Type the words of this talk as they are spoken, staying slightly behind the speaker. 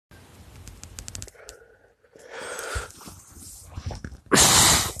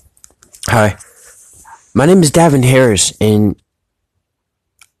Hi, my name is Davin Harris, and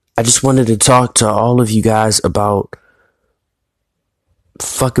I just wanted to talk to all of you guys about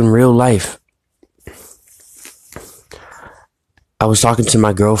fucking real life. I was talking to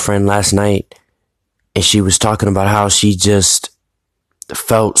my girlfriend last night, and she was talking about how she just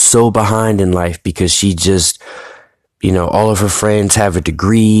felt so behind in life because she just, all of her friends have a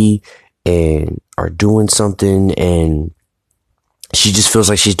degree and are doing something, and she just feels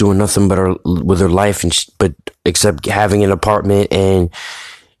like she's doing nothing with her life, but except having an apartment and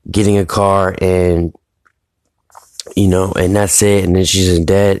getting a car and that's it. And then she's in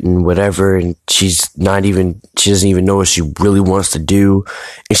debt and whatever. And she doesn't even know what she really wants to do.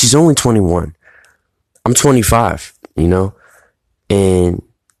 And she's only 21. I'm 25, and,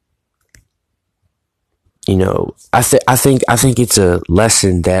 I think it's a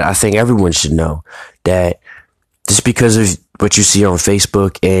lesson that I think everyone should know, that just because of what you see on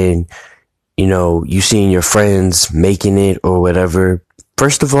Facebook and, you seeing your friends making it or whatever.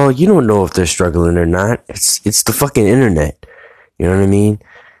 First of all, you don't know if they're struggling or not. It's the fucking internet. You know what I mean?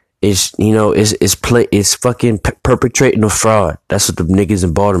 It's fucking perpetrating a fraud. That's what the niggas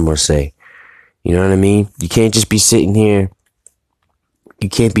in Baltimore say. You know what I mean? You can't just be sitting here. You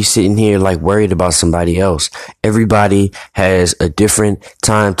can't be sitting here like worried about somebody else. Everybody has a different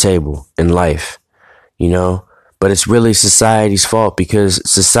timetable in life, but it's really society's fault because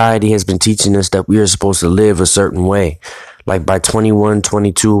society has been teaching us that we are supposed to live a certain way. Like by 21,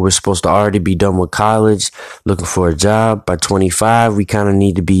 22, we're supposed to already be done with college, looking for a job. By 25, we kind of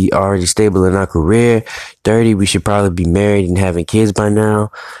need to be already stable in our career. 30, we should probably be married and having kids by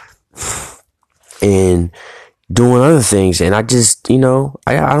now and doing other things. And I just, I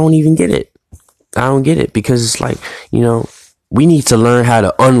don't even get it. I don't get it because it's like, we need to learn how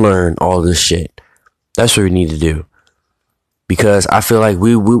to unlearn all this shit. That's what we need to do. Because I feel like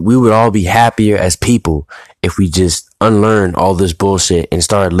we would all be happier as people if we just unlearn all this bullshit and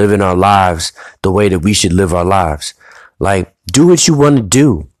start living our lives the way that we should live our lives. Like, do what you want to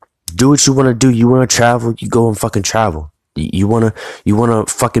do. Do what you want to do. You want to travel, you go and fucking travel. You want to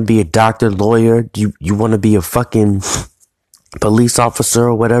fucking be a doctor, lawyer. You want to be a fucking police officer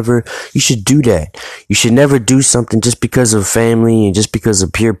or whatever. You should do that. You should never do something just because of family and just because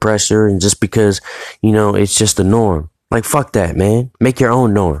of peer pressure and just because, it's just the norm. Like, fuck that, man. Make your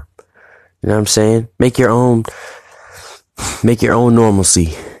own norm. You know what I'm saying? Make your own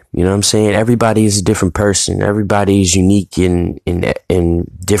normalcy. You know what I'm saying? Everybody is a different person. Everybody is unique in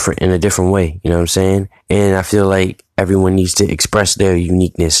different, in a different way. You know what I'm saying? And I feel like everyone needs to express their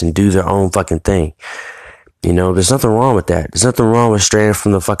uniqueness and do their own fucking thing. There's nothing wrong with that. There's nothing wrong with straying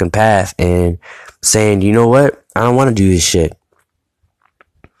from the fucking path and saying, you know what? I don't want to do this shit.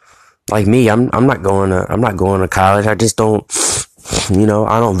 Like me, I'm not going to college. I just don't,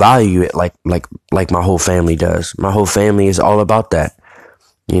 I don't value it like my whole family does. My whole family is all about that.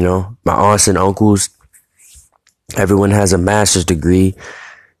 My aunts and uncles, everyone has a master's degree,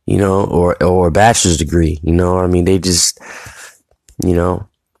 or a bachelor's degree. I mean, they just,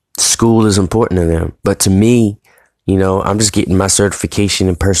 school is important to them. But to me, I'm just getting my certification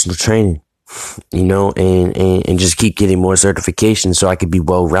in personal training. And just keep getting more certifications so I could be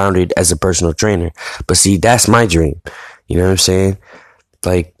well-rounded as a personal trainer. But see, that's my dream. You know what I'm saying?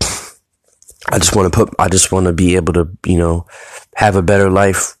 Like, I just want to be able to, have a better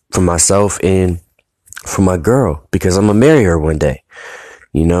life for myself and for my girl because I'm going to marry her one day,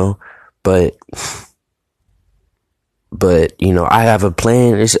 but, I have a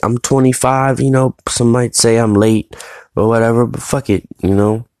plan. I'm 25, some might say I'm late or whatever, but fuck it,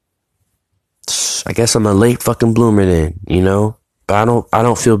 I guess I'm a late fucking bloomer then, but I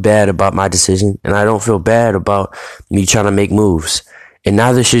don't feel bad about my decision and I don't feel bad about me trying to make moves and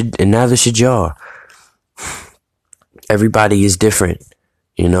neither should y'all. Everybody is different,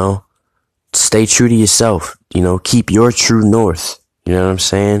 stay true to yourself, keep your true north. You know what I'm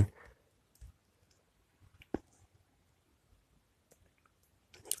saying?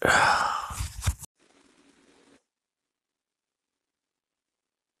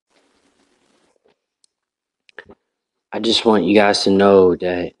 I just want you guys to know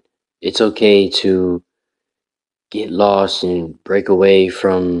that it's okay to get lost and break away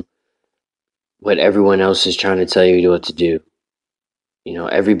from what everyone else is trying to tell you what to do.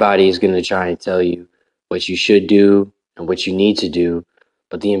 Everybody is going to try and tell you what you should do and what you need to do.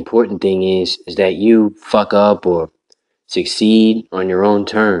 But the important thing is that you fuck up or succeed on your own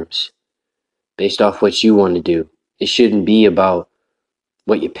terms based off what you want to do. It shouldn't be about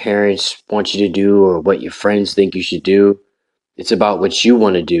what your parents want you to do or what your friends think you should do. It's about what you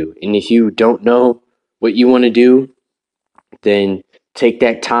want to do. And if you don't know what you want to do, then Take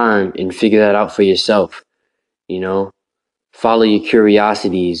that time and figure that out for yourself. You know, follow your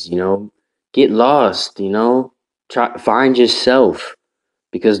curiosities. Get lost. Try find yourself,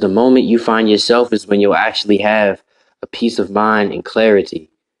 because the moment you find yourself is when you'll actually have a peace of mind and clarity.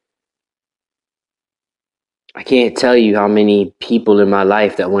 I can't tell you how many people in my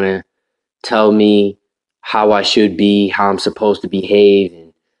life that want to tell me how I should be, how I'm supposed to behave,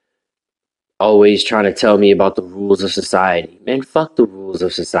 and always trying to tell me about the rules of society. Man, fuck the rules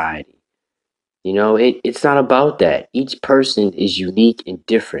of society. It's not about that. Each person is unique and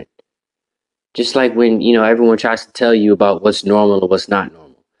different. Just like when, everyone tries to tell you about what's normal or what's not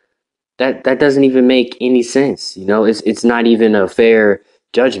normal. That doesn't even make any sense. It's not even a fair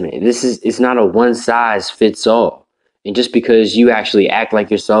judgment. It's not a one size fits all. And just because you actually act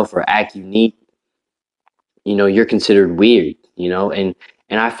like yourself or act unique, you're considered weird, and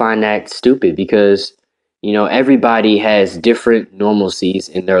I find that stupid because, everybody has different normalcies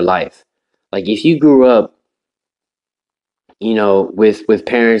in their life. Like if you grew up, with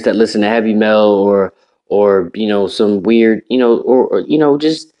parents that listen to heavy metal or some weird, or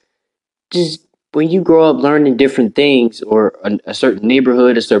just when you grow up learning different things or a certain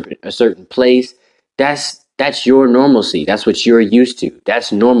neighborhood, a certain place, that's your normalcy. That's what you're used to.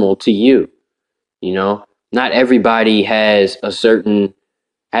 That's normal to you. You know, not everybody has the same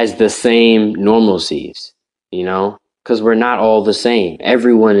normalcies, because we're not all the same.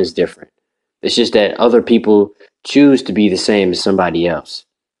 Everyone is different. It's just that other people choose to be the same as somebody else,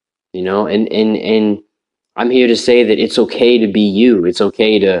 and I'm here to say that it's okay to be you. It's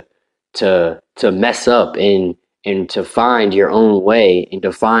okay to mess up and to find your own way and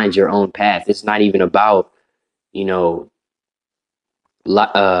to find your own path. It's not even about, you know,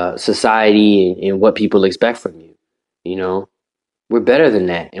 society and what people expect from you. You know, we're better than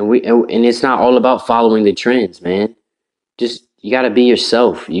that, and it's not all about following the trends, man. Just you gotta be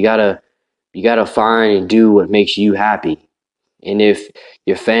yourself. You gotta find and do what makes you happy. And if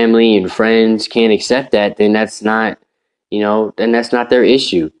your family and friends can't accept that, then that's not their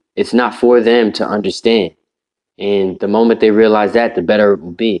issue. It's not for them to understand. And the moment they realize that, the better it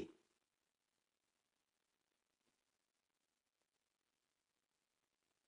will be.